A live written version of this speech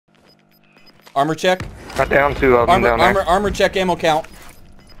Armor check. Got down 2 of them down there. Armor check, ammo count.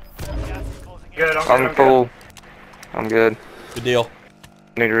 Good, I'm full. I'm good. Good deal.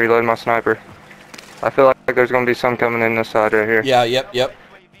 Need to reload my sniper. I feel like there's gonna be some coming in this side right here. Yeah, yep.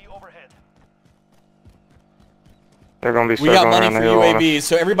 They're gonna be We got circling money around the for hill on us. UAVs,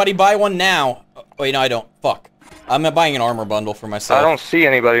 so everybody buy one now. Oh, wait, no, I don't. Fuck. I'm buying an armor bundle for myself. I don't see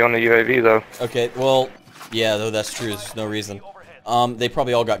anybody on the UAV though. Okay, well, yeah, though that's true. There's no reason. They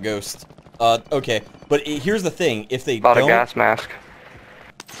probably all got ghosts. Okay, but here's the thing: if they Bought don't, a gas mask.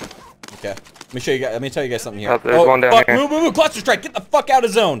 okay, let me show you guys. Let me tell you guys something here. Oh, there's one down fuck! here. Move! Cluster strike! Get the fuck out of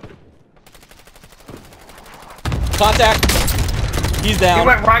zone! Contact. He's down. He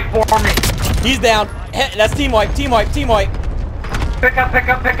went right for me. He's down. That's team wipe. Team wipe. Pick up.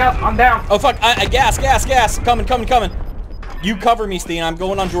 I'm down. Oh fuck! Gas! Coming! You cover me, Steen. I'm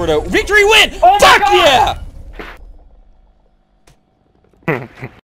going on Jordo. Victory win! Oh my Fuck God! yeah!